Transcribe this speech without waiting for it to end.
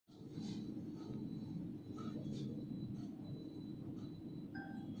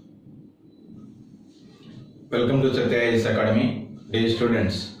Welcome to Satyay's Academy. Dear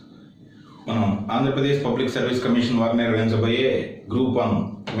students, మనం Andhra Pradesh public service commission వారు నిర్వహించబోయే group 1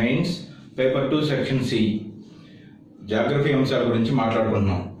 mains paper 2 section C geography అంశాల గురించి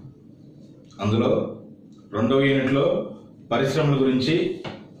మాట్లాడుకుంటున్నాం. అందులో రెండవ యూనిట్లో పరిశ్రమల గురించి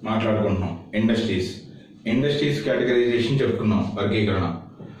మాట్లాడుకుంటున్నాం. ఇండస్ట్రీస్ కేటగరైజేషన్ చెప్పుకున్నాం. వర్గీకరణ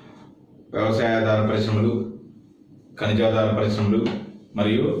వ్యవసాయాధార పరిశ్రమలు, ఖనిజాధార పరిశ్రమలు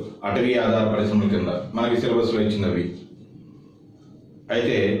మరియు అటవీ ఆధార పరిశ్రమల కింద మనకి సిలబస్లో ఇచ్చింది అవి.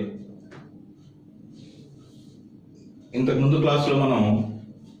 అయితే ఇంతకుముందు క్లాసులో మనం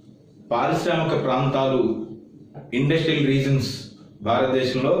పారిశ్రామిక ప్రాంతాలు, ఇండస్ట్రియల్ రీజన్స్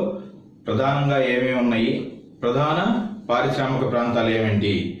భారతదేశంలో ప్రధానంగా ఏమేమి ఉన్నాయి, ప్రధాన పారిశ్రామిక ప్రాంతాలు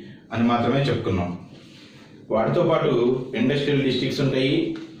ఏమేంటి అని మాత్రమే చెప్పుకున్నాం. వాటితో పాటు ఇండస్ట్రియల్ డిస్ట్రిక్ట్స్ ఉంటాయి,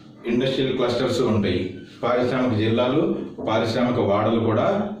 ఇండస్ట్రియల్ క్లస్టర్స్ ఉంటాయి, పారిశ్రామిక జిల్లాలు, పారిశ్రామిక వాడలు కూడా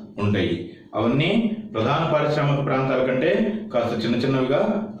ఉంటాయి. అవన్నీ ప్రధాన పారిశ్రామిక ప్రాంతాల కంటే కాస్త చిన్న చిన్నవిగా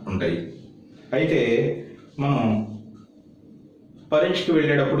ఉంటాయి. అయితే మనం పరీక్షకు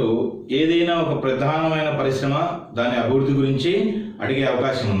వెళ్ళేటప్పుడు ఏదైనా ఒక ప్రధానమైన పరిశ్రమ, దాని అభివృద్ధి గురించి అడిగే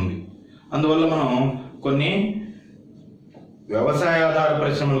అవకాశం ఉంది. అందువల్ల మనం కొన్ని వ్యవసాయాధార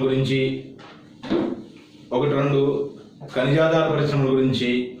పరిశ్రమల గురించి, ఒకటి రెండు ఖనిజాధార పరిశ్రమల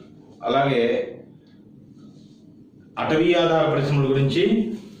గురించి, అలాగే అటవీ ఆధార పరిశ్రమల గురించి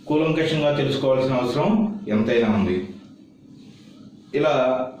కూలంకషంగా తెలుసుకోవాల్సిన అవసరం ఎంతైనా ఉంది. ఇలా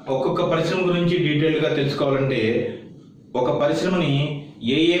ఒక్కొక్క పరిశ్రమ గురించి డీటెయిల్గా తెలుసుకోవాలంటే ఒక పరిశ్రమని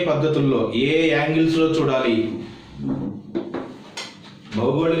ఏ ఏ పద్ధతుల్లో, ఏ ఏ యాంగిల్స్లో చూడాలి,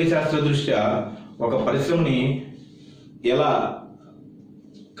 భౌగోళిక శాస్త్ర దృష్ట్యా ఒక పరిశ్రమని ఎలా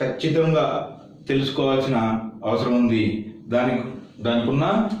ఖచ్చితంగా తెలుసుకోవాల్సిన అవసరం ఉంది, దానికి ఉన్న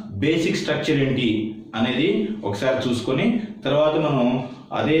బేసిక్ స్ట్రక్చర్ ఏంటి అనేది ఒకసారి చూసుకొని తర్వాత మనం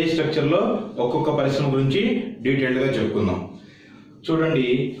అదే స్ట్రక్చర్లో ఒక్కొక్క పరిశ్రమ గురించి డీటెయిల్డ్గా చెప్పుకుందాం. చూడండి,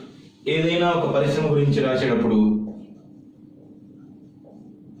 ఏదైనా ఒక పరిశ్రమ గురించి రాసేటప్పుడు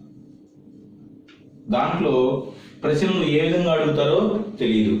దాంట్లో ప్రశ్నలు ఏ విధంగా అడుగుతారో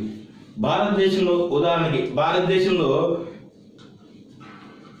తెలియదు. భారతదేశంలో ఉదాహరణకి, భారతదేశంలో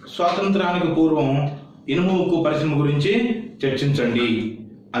స్వాతంత్రానికి పూర్వం ఇనుము ఉక్కు పరిశ్రమ గురించి చర్చించండి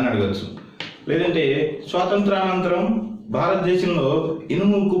అని అడగచ్చు. లేదంటే స్వాతంత్రానంతరం భారతదేశంలో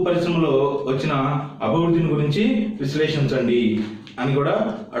ఇనుము ఉక్కు పరిశ్రమలో వచ్చిన అభివృద్ధిని గురించి విశ్లేషించండి అని కూడా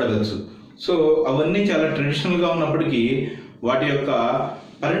అడగచ్చు. సో అవన్నీ చాలా ట్రెడిషనల్గా ఉన్నప్పటికీ వాటి యొక్క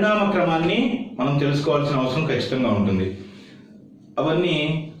పరిణామ క్రమాన్ని మనం తెలుసుకోవాల్సిన అవసరం ఖచ్చితంగా ఉంటుంది. అవన్నీ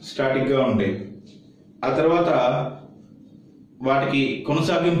స్టాటిక్గా ఉంటాయి. ఆ తర్వాత వాటికి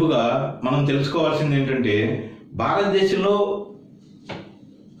కొనసాగింపుగా మనం తెలుసుకోవాల్సింది ఏంటంటే భారతదేశంలో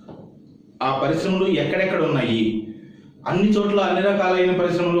ఆ పరిశ్రమలు ఎక్కడెక్కడ ఉన్నాయి. అన్ని చోట్ల అన్ని రకాలైన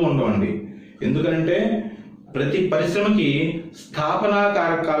పరిశ్రమలు ఉండవండి. ఎందుకంటే ప్రతి పరిశ్రమకి స్థాపనా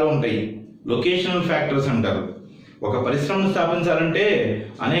కారకాలు ఉంటాయి, లొకేషనల్ ఫ్యాక్టర్స్ అంటారు. ఒక పరిశ్రమను స్థాపించాలంటే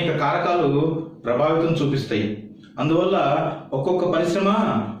అనేక కారకాలు ప్రభావితం చూపిస్తాయి. అందువల్ల ఒక్కొక్క పరిశ్రమ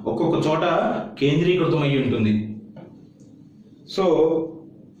ఒక్కొక్క చోట కేంద్రీకృతం అయి ఉంటుంది. సో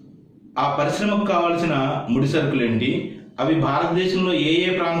ఆ పరిశ్రమకు కావాల్సిన ముడి సరుకులు ఏంటి, అవి భారతదేశంలో ఏ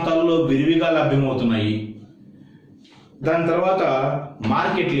ఏ ప్రాంతాల్లో విరివిగా లభ్యమవుతున్నాయి, దాని తర్వాత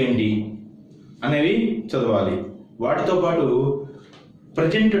మార్కెట్లు ఏంటి అనేవి చదవాలి. వాటితో పాటు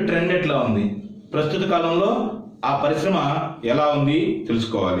ప్రజెంట్ ట్రెండ్ ఎట్లా ఉంది, ప్రస్తుత కాలంలో ఆ పరిశ్రమ ఎలా ఉంది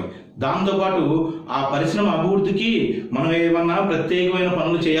తెలుసుకోవాలి. దాంతోపాటు ఆ పరిశ్రమ అభివృద్ధికి మనం ఏమన్నా ప్రత్యేకమైన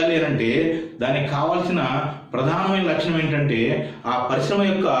పనులు చేయాలి అంటే దానికి కావాల్సిన ప్రధానమైన లక్షణం ఏంటంటే ఆ పరిశ్రమ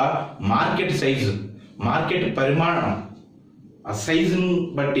యొక్క మార్కెట్ సైజు, మార్కెట్ పరిమాణం. ఆ సైజుని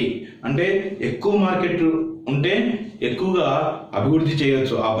బట్టి, అంటే ఎక్కువ మార్కెట్ ఉంటే ఎక్కువగా అభివృద్ధి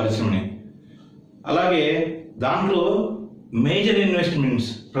చేయవచ్చు ఆ పరిశ్రమని. అలాగే దాంట్లో మేజర్ ఇన్వెస్ట్మెంట్స్,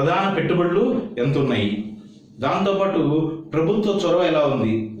 ప్రధాన పెట్టుబడులు ఎంత ఉన్నాయి, దాంతోపాటు ప్రభుత్వ చొరవ ఎలా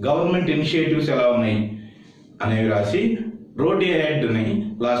ఉంది, గవర్నమెంట్ ఇనిషియేటివ్స్ ఎలా ఉన్నాయి అనేవి రాసి రోడ్ హెడ్ అని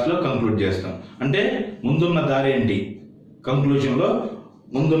లాస్ట్లో కంక్లూడ్ చేస్తాం. అంటే ముందున్న దారి ఏంటి, కంక్లూజన్లో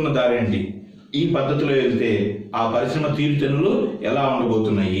ముందున్న దారి ఏంటి, ఈ పద్ధతిలో వెళ్తే ఆ పరిశ్రమ తీరుతెన్నులు ఎలా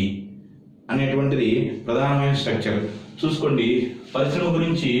ఉండబోతున్నాయి అనేటువంటిది ప్రధానమైన స్ట్రక్చర్. చూసుకోండి, పరిశ్రమ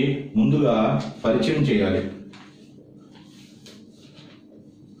గురించి ముందుగా పరిచయం చేయాలి.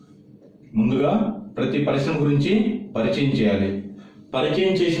 ముందుగా ప్రతి పరిశ్రమ గురించి పరిచయం చేయాలి.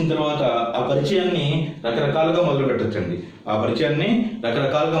 పరిచయం చేసిన తర్వాత ఆ పరిచయాన్ని రకరకాలుగా మొదలు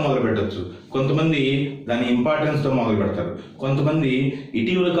పెట్టచ్చు. కొంతమంది దాని ఇంపార్టెన్స్తో మొదలు పెడతారు. కొంతమంది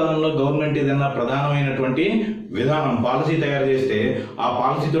ఇటీవల కాలంలో గవర్నమెంట్ ఏదైనా ప్రధానమైనటువంటి పాలసీ తయారు చేస్తే ఆ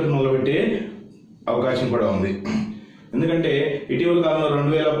పాలసీతో మొదలుపెట్టే అవకాశం కూడా ఉంది. ఎందుకంటే ఇటీవల కాలంలో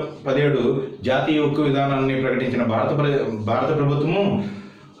 2017 జాతీయ ఉక్కు విధానాన్ని ప్రకటించిన భారత ప్రభుత్వము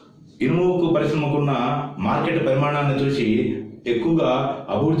ఇనుము ఉక్కు పరిశ్రమకున్న మార్కెట్ పరిమాణాన్ని చూసి ఎక్కువగా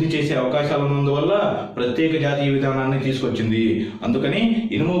అభివృద్ధి చేసే అవకాశాలు ఉన్నందువల్ల ప్రత్యేక జాతీయ విధానాన్ని తీసుకొచ్చింది. అందుకని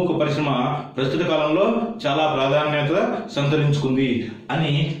ఇనుము ఉక్కు పరిశ్రమ ప్రస్తుత కాలంలో చాలా ప్రాధాన్యత సంతరించుకుంది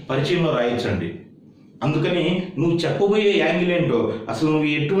అని పరిచయంలో రాయించండి. అందుకని నువ్వు చెప్పబోయే యాంగిల్ ఏంటో, అసలు నువ్వు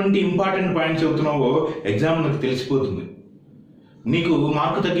ఎటువంటి ఇంపార్టెంట్ పాయింట్స్ చెబుతున్నావో ఎగ్జామ్ నాకు తెలిసిపోతుంది. నీకు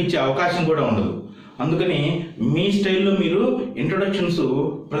మార్కు తగ్గించే అవకాశం కూడా ఉండదు. అందుకని మీ స్టైల్లో మీరు ఇంట్రొడక్షన్స్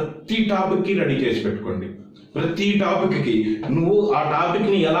ప్రతి టాపిక్కి రెడీ చేసి పెట్టుకోండి. ప్రతి టాపిక్కి నువ్వు ఆ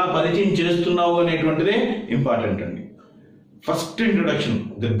టాపిక్ని ఎలా పరిచయం చేస్తున్నావు అనేటువంటిదే ఇంపార్టెంట్ అండి. First introduction,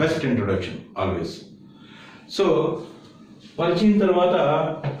 the best introduction always. So పరిచయం తర్వాత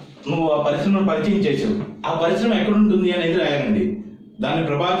నువ్వు ఆ పరిశ్రమను పరిచయం చేసావు, ఆ పరిశ్రమ ఎక్కడ ఉంటుంది అనేది రాయాలండి. దాని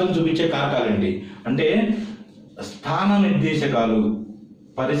ప్రభావితం చూపించే కారకాలండి. అంటే స్థాన నిర్దేశకాలు,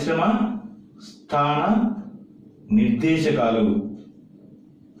 పరిశ్రమ స్థాన నిర్దేశకాలు.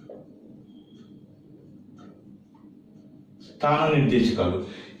 స్థాన నిర్దేశకాలు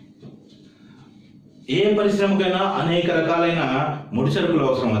ఏ పరిశ్రమకైనా అనేక రకాలైన ముడి సరుకులు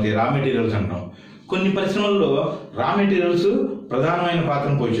అవసరం అవుతాయి, రా మెటీరియల్స్ అంటాం. కొన్ని పరిశ్రమల్లో రా మెటీరియల్స్ ప్రధానమైన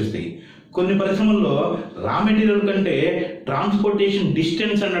పాత్రను పోషిస్తాయి. కొన్ని పరిశ్రమల్లో రా మెటీరియల్ కంటే ట్రాన్స్పోర్టేషన్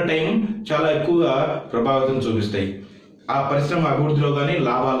డిస్టెన్స్ అన్న టైం చాలా ఎక్కువగా ప్రభావితం చూపిస్తాయి ఆ పరిశ్రమ అభివృద్ధిలో కానీ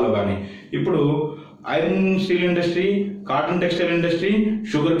లాభాల్లో కానీ. ఇప్పుడు iron steel industry, cotton textile industry,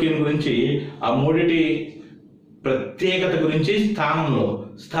 sugar cane గురించి ఆ మూడిటి ప్రత్యేకత గురించి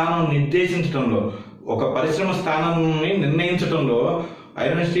స్థానం నిర్దేశించడంలో, ఒక పరిశ్రమ స్థానాన్ని నిర్ణయించడంలో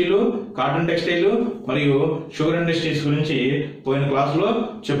ఐరన్ స్టీలు, కాటన్ టెక్స్టైల్ మరియు షుగర్ ఇండస్ట్రీస్ గురించి పోయిన క్లాసులో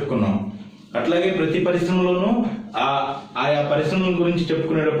చెప్పుకున్నాం. అట్లాగే ప్రతి పరిశ్రమలోనూ ఆయా పరిశ్రమల గురించి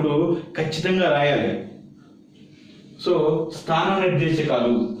చెప్పుకునేటప్పుడు ఖచ్చితంగా రాయాలి. సో స్థాన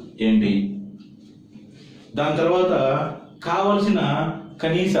నిర్దేశకాలు ఏంటి, దాని తర్వాత కావలసిన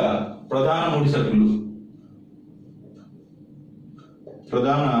కనీస ప్రధాన ముడి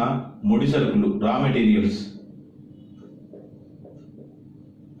సరుకులు రా మెటీరియల్స్,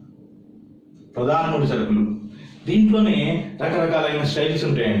 ప్రధాన ముడి సరుకులు. దీంట్లోనే రకరకాలైన స్టైల్స్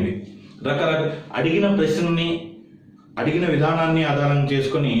ఉంటాయండి. అడిగిన ప్రశ్నని, అడిగిన విధానాన్ని ఆధారం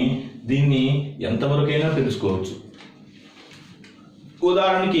చేసుకొని దీన్ని ఎంతవరకైనా తెలుసుకోవచ్చు.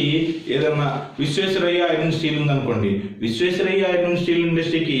 ఉదాహరణకి ఏదన్నా విశ్వేశ్వరయ్య ఐరన్ స్టీల్ ఉందనుకోండి. విశ్వేశ్వరయ్య ఐరన్ స్టీల్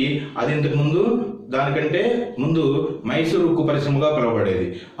ఇండస్ట్రీకి అది ఇంతకు ముందు, దానికంటే ముందు మైసూరు ఉక్కు పరిశ్రమగా పిలువబడేది.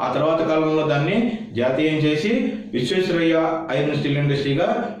 ఆ తర్వాత కాలంలో దాన్ని జాతీయం చేసి విశ్వేశ్వరయ్య ఐరన్ స్టీల్ ఇండస్ట్రీగా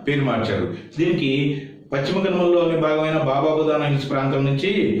పేరు మార్చారు. దీనికి పశ్చిమ కనుమల్లోని భాగమైన బాబాబుదానా హిల్స్ ప్రాంతం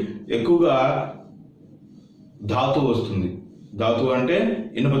నుంచి ఎక్కువగా ధాతువు వస్తుంది. ధాతువు అంటే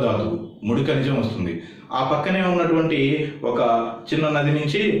ఇనుప ధాతువు, ముడి ఖనిజం వస్తుంది. ఆ పక్కనే ఉన్నటువంటి ఒక చిన్న నది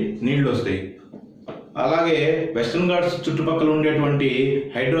నుంచి నీళ్లు వస్తాయి. అలాగే వెస్టర్న్ ఘాట్స్ చుట్టుపక్కల ఉండేటువంటి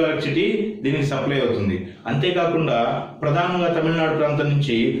హైడ్రో ఎలక్ట్రిసిటీ దీనికి సప్లై అవుతుంది. అంతేకాకుండా ప్రధానంగా తమిళనాడు ప్రాంతం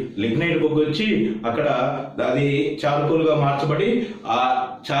నుంచి లిగ్నైట్ బొగ్గు వచ్చి అక్కడ అది చార్కోల్గా మార్చబడి, ఆ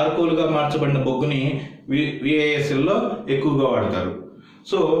చార్కోల్గా మార్చబడిన బొగ్గుని విఐఎస్ఎల్లో ఎక్కువగా వాడతారు.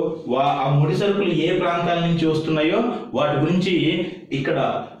 సో ఆ ముడి సరుకులు ఏ ప్రాంతాల నుంచి వస్తున్నాయో వాటి గురించి ఇక్కడ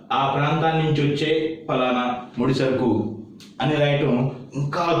ఆ ప్రాంతాల నుంచి వచ్చే ఫలానా ముడి సరుకు అని రాయటం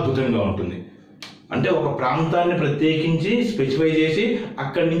ఇంకా అద్భుతంగా ఉంటుంది. అంటే ఒక ప్రాంతాన్ని ప్రత్యేకించి స్పెసిఫై చేసి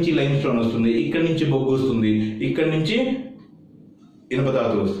అక్కడి నుంచి లైమ్ స్టోన్ వస్తుంది, ఇక్కడి నుంచి బొగ్గు వస్తుంది, ఇక్కడి నుంచి ఇనుప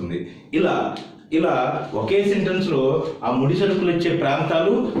ధాతువు వస్తుంది. ఇలా ఒకే సెంటెన్స్ లో ఆ ముడి సరుకులు వచ్చే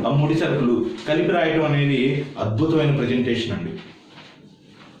ప్రాంతాలు, ఆ ముడి సరుకులు కలిపి రాయటం అనేది అద్భుతమైన ప్రజెంటేషన్ అండి.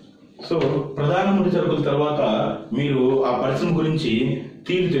 సో ప్రధాన ముడి సరుకుల తర్వాత మీరు ఆ పరిశ్రమ గురించి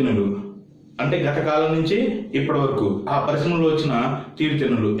తీరుతెన్నులు, అంటే గత కాలం నుంచి ఇప్పటి వరకు ఆ పరిశ్రమలో వచ్చిన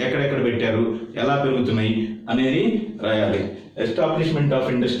తీరుతెన్నులు ఎక్కడెక్కడ పెట్టారు, ఎలా పెరుగుతున్నాయి అనేది రాయాలి. Establishment of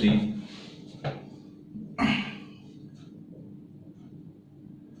industry,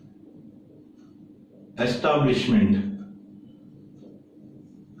 establishment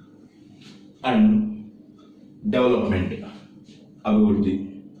and development, అభివృద్ధి.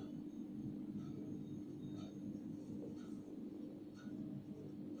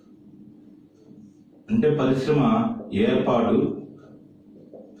 అంటే పరిశ్రమ ఏర్పాటు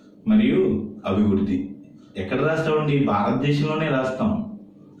మరియు అభివృద్ధి. ఎక్కడ రాస్తామండి? భారతదేశంలోనే రాస్తాం.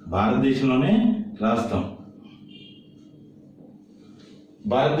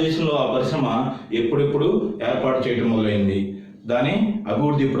 భారతదేశంలో ఆ పరిశ్రమ ఎప్పుడెప్పుడు ఏర్పాటు చేయడం మొదలైంది, దాని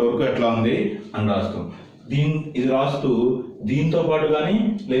అభివృద్ధి ఇప్పటి వరకు ఎట్లా ఉంది అని రాస్తాం. ఇది రాస్తూ దీంతో పాటు కానీ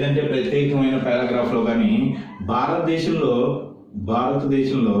లేదంటే ప్రత్యేకమైన పారాగ్రాఫ్ లో కానీ భారతదేశంలో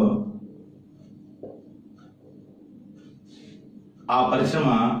ఆ పరిశ్రమ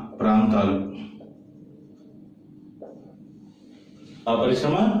ప్రాంతాలు, ఆ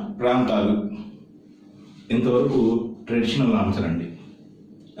పరిశ్రమ ప్రాంతాలు. ఇంతవరకు ట్రెడిషనల్ ఆన్సర్ అండి,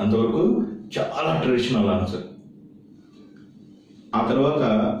 అంతవరకు చాలా ట్రెడిషనల్ ఆన్సర్. ఆ తర్వాత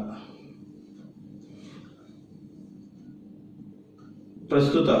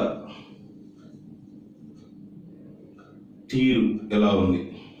ప్రస్తుత తీరు ఎలా ఉంది,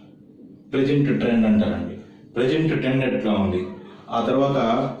 ప్రజెంట్ ట్రెండ్ అంటారండి, ప్రజెంట్ ట్రెండ్ ఎట్లా ఉంది. ఆ తర్వాత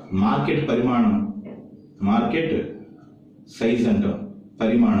మార్కెట్ పరిమాణం, మార్కెట్ సైజ్ అంటాం,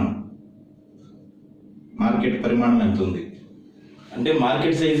 పరిమాణం, మార్కెట్ పరిమాణం ఎంత ఉంది అంటే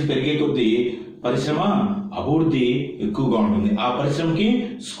మార్కెట్ సైజ్ పెరిగే కొద్దీ పరిశ్రమ అభివృద్ధి ఎక్కువగా ఉంటుంది, ఆ పరిశ్రమకి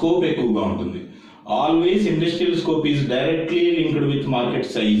స్కోప్ ఎక్కువగా ఉంటుంది. Always industrial scope is directly linked with market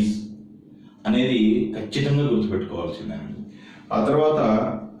size అనేది ఖచ్చితంగా గుర్తుపెట్టుకోవాల్సిందేనండి. ఆ తర్వాత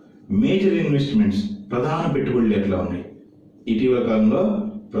మేజర్ ఇన్వెస్ట్మెంట్స్, ప్రధాన పెట్టుబడులు ఎట్లా ఉన్నాయి, ఇటీవల కాలంలో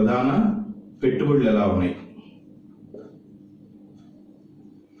ప్రధాన పెట్టుబడులు ఎలా ఉన్నాయి,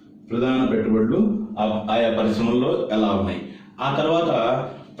 ప్రధాన పెట్టుబడులు ఆయా పరిశ్రమల్లో ఎలా ఉన్నాయి. ఆ తర్వాత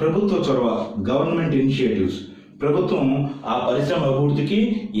ప్రభుత్వ చొరవ, గవర్నమెంట్ ఇనిషియేటివ్స్, ప్రభుత్వం ఆ పరిశ్రమ అభివృద్ధికి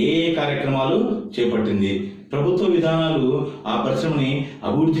ఏ ఏ కార్యక్రమాలు చేపట్టింది, ప్రభుత్వ విధానాలు ఆ పరిశ్రమని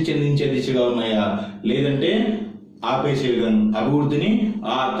అభివృద్ధి చెందించే దిశగా ఉన్నాయా లేదంటే ఆపేసే విధానం, అభివృద్ధిని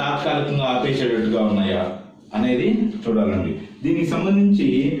తాత్కాలికంగా ఆపేసేటట్టుగా ఉన్నాయా అనేది చూడాలండి. దీనికి సంబంధించి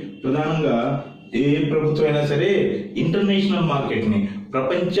ప్రధానంగా ఏ ప్రభుత్వం అయినా సరే ఇంటర్నేషనల్ మార్కెట్ని,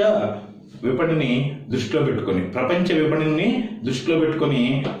 ప్రపంచ విపణిని దృష్టిలో పెట్టుకొని, ప్రపంచ విపణిని దృష్టిలో పెట్టుకొని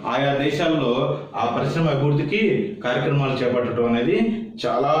ఆయా దేశాల్లో ఆ పరిశ్రమ అభివృద్ధికి కార్యక్రమాలు చేపట్టడం అనేది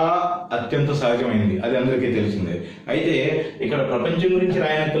చాలా అత్యంత సహజమైంది, అది అందరికీ తెలిసిందే. అయితే ఇక్కడ ప్రపంచం గురించి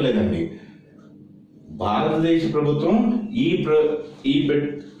రాయనక్కర్లేదండి, భారతదేశ ప్రభుత్వం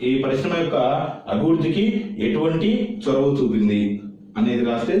ఈ పరిశ్రమ యొక్క అభివృద్ధికి ఎటువంటి చొరవ చూపింది అనేది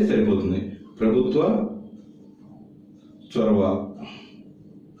రాస్తే సరిపోతుంది. ప్రభుత్వ చొరవ.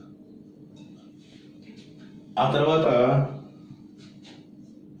 ఆ తర్వాత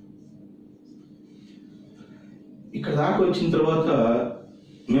ఇక్కడ దాకా వచ్చిన తర్వాత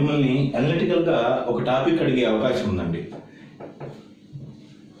మిమ్మల్ని అనలిటికల్ గా ఒక టాపిక్ అడిగే అవకాశం ఉందండి.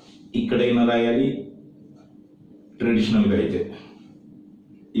 ఇక్కడైనా రాయాలి, ట్రెడిషనల్ గా అయితే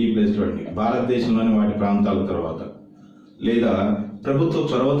ఈ ప్లేస్ చూడండి, భారతదేశంలోని వాటి ప్రాంతాల తర్వాత, లేదా ప్రభుత్వ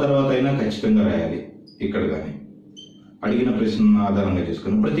చొరవ తర్వాత అయినా ఖచ్చితంగా రాయాలి. ఇక్కడ కానీ అడిగిన ప్రశ్న ఆధారంగా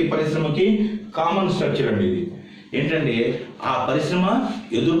చేసుకుని ప్రతి పరిశ్రమకి కామన్ స్ట్రక్చర్ అండి ఇది. ఏంటంటే ఆ పరిశ్రమ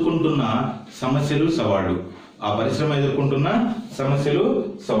ఎదుర్కొంటున్న సమస్యలు, సవాళ్ళు, ఆ పరిశ్రమ ఎదుర్కొంటున్న సమస్యలు,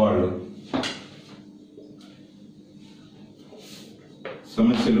 సవాళ్ళు,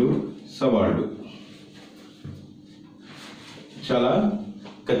 సమస్యలు, సవాళ్ళు చాలా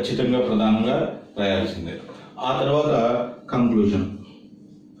ఖచ్చితంగా ప్రధానంగా రాయాల్సిందే. ఆ తర్వాత కంక్లూజన్,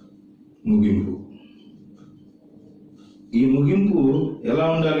 ముగింపు. ఈ ముగింపు ఎలా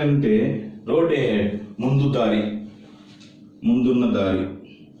ఉండాలంటే రోడ్ ఎహెడ్, ముందు దారి, ముందున్న దారి,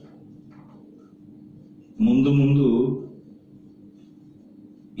 ముందు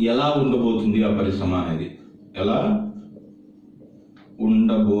ఎలా ఉండబోతుంది ఆ పరిశ్రమ అనేది, ఎలా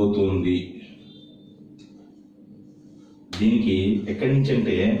ఉండబోతుంది. దీనికి ఎక్కడి నుంచి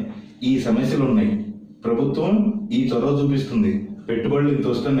అంటే ఈ సమస్యలు ఉన్నాయి, ప్రభుత్వం ఈ చొరవ చూపిస్తుంది, పెట్టుబడులు ఇంత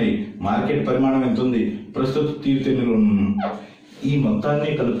వస్తున్నాయి, మార్కెట్ పరిమాణం ఎంత ఉంది, ప్రస్తుత తీరుతెన్నులు, ఈ మొత్తాన్ని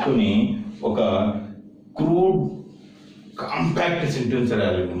కలుపుకొని ఒక క్రూడ్ కాంపాక్ట్ సెంటెన్స్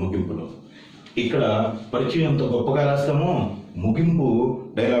రాయాలండి ముగింపులో. ఇక్కడ పరిచయం ఎంత గొప్పగా రాస్తామో ముగింపు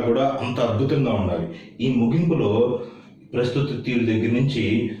డైలాగ్ కూడా అంత అద్భుతంగా ఉండాలి. ఈ ముగింపులో ప్రస్తుత తీరు దగ్గర నుంచి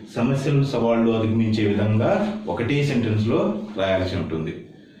సమస్యలు, సవాళ్లు అధిగమించే విధంగా ఒకటే సెంటెన్స్ లో రాయాల్సి ఉంటుంది.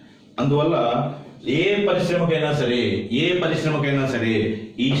 అందువల్ల ఏ పరిశ్రమకైనా సరే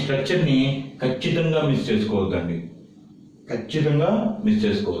ఈ స్ట్రక్చర్ ని ఖచ్చితంగా మిస్ చేసుకోవద్దండి, ఖచ్చితంగా మిస్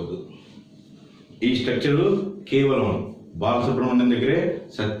చేసుకోవద్దు. ఈ స్ట్రక్చర్ కేవలం బాలసుబ్రహ్మణ్యం దగ్గరే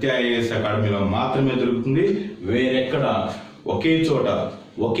సత్య ఐఏఎస్ అకాడమీలో మాత్రమే దొరుకుతుంది. వేరెక్కడ ఒకే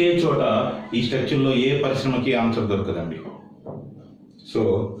చోట ఈ స్ట్రక్చర్ లో ఏ పరిశ్రమకి ఆన్సర్ దొరకదండి. సో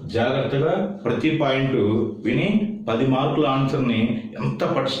జాగ్రత్తగా ప్రతి పాయింట్ విని 10 మార్కుల ఆన్సర్ ని ఎంత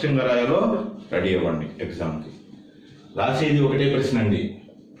పటిష్టంగా రాయాలో రెడీ అవ్వండి. ఎగ్జామ్కి రాసేది ఒకటే ప్రశ్న అండి,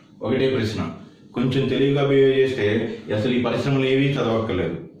 ఒకటే ప్రశ్న. కొంచెం తెలివిగా బిహేవ్ చేస్తే అసలు ఈ పరిశ్రమలు ఏవి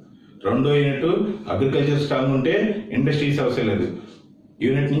చదవక్కర్లేదు. 2వ యూనిట్ అగ్రికల్చర్ స్ట్రాంగ్ ఉంటే ఇండస్ట్రీస్ అవసరం లేదు.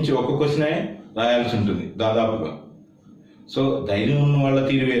 యూనిట్ నుంచి ఒక్క క్వశ్చనే రాయాల్సి ఉంటుంది దాదాపుగా. సో ధైర్యం ఉన్న వాళ్ళ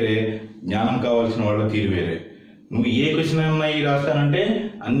తీరు వేరే, జ్ఞానం కావాల్సిన వాళ్ళ తీరు వేరే. నువ్వు ఏ క్వశ్చన్ ఉన్నాయి రాస్తానంటే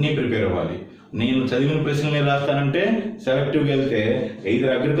అన్నీ ప్రిపేర్ అవ్వాలి. నేను చదివిన ప్రశ్నలు నేను రాస్తానంటే సెలెక్టివ్గా వెళ్తే either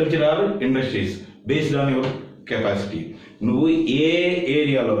agriculture are industries based on your capacity. నువ్వు ఏ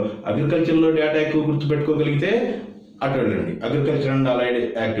ఏరియాలో అగ్రికల్చర్లో డేటా ఎక్కువ గుర్తుపెట్టుకోగలిగితే అటు వెళ్ళండి, అగ్రికల్చర్ అండ్ అలైడ్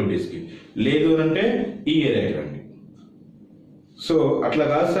యాక్టివిటీస్కి. లేదు అంటే ఈ ఏరియాకి రండి. సో అట్లా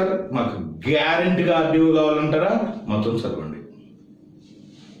కాదు సార్, మాకు గ్యారెంటీగా ఆర్డీఓ కావాలంటారా, మొత్తం చదవండి.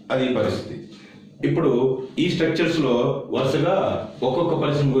 అది పరిస్థితి. ఇప్పుడు ఈ స్ట్రక్చర్స్లో వరుసగా ఒక్కొక్క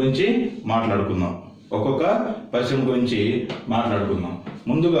పరిశ్రమ గురించి మాట్లాడుకుందాం.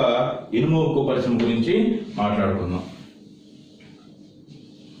 ముందుగా ఇనుము ఉక్కు పరిశ్రమ గురించి మాట్లాడుకుందాం.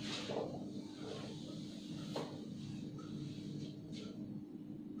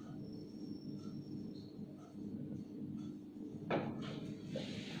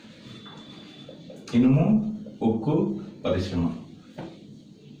 ఇనుము ఉక్కు పరిశ్రమ.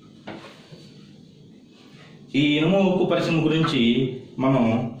 ఈ ఇనుము ఉక్కు పరిశ్రమ గురించి మనం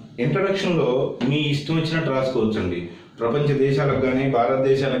ఇంట్రడక్షన్లో మీ ఇష్టం వచ్చినట్టు రాసుకోవచ్చండి. ప్రపంచ దేశాలకు కానీ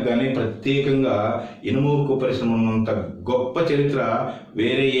భారతదేశానికి కానీ ప్రత్యేకంగా ఇనుము ఉక్కు పరిశ్రమ ఉన్నంత గొప్ప చరిత్ర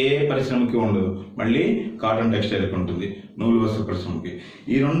వేరే ఏ పరిశ్రమకి ఉండదు. మళ్ళీ కాటన్ టెక్స్టైల్కి ఉంటుంది, నూలు వస్త్ర పరిశ్రమకి.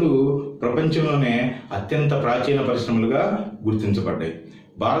 ఈ రెండు ప్రపంచంలోనే అత్యంత ప్రాచీన పరిశ్రమలుగా గుర్తించబడ్డాయి.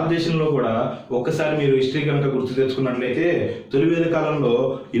 భారతదేశంలో కూడా ఒక్కసారి మీరు హిస్టరీ కనుక గుర్తు తెచ్చుకున్నట్లయితే తొలివేద కాలంలో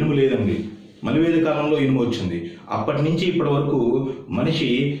ఇనుము లేదండి, మలివేద కాలంలో ఇనుము వచ్చింది. అప్పటి నుంచి ఇప్పటి వరకు మనిషి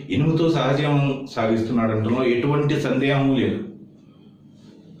ఇనుముతో సహజీవనం సాగిస్తున్నాడంటలో ఎటువంటి సందేహం లేదు.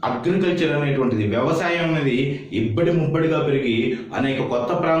 అగ్రికల్చర్ అనేటువంటిది, వ్యవసాయం అనేది ఇబ్బడి ముబ్బడిగా పెరిగి అనేక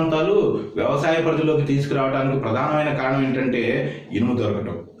కొత్త ప్రాంతాలు వ్యవసాయ పరిధిలోకి తీసుకురావడానికి ప్రధానమైన కారణం ఏంటంటే ఇనుము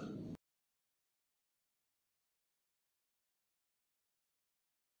దొరకటం.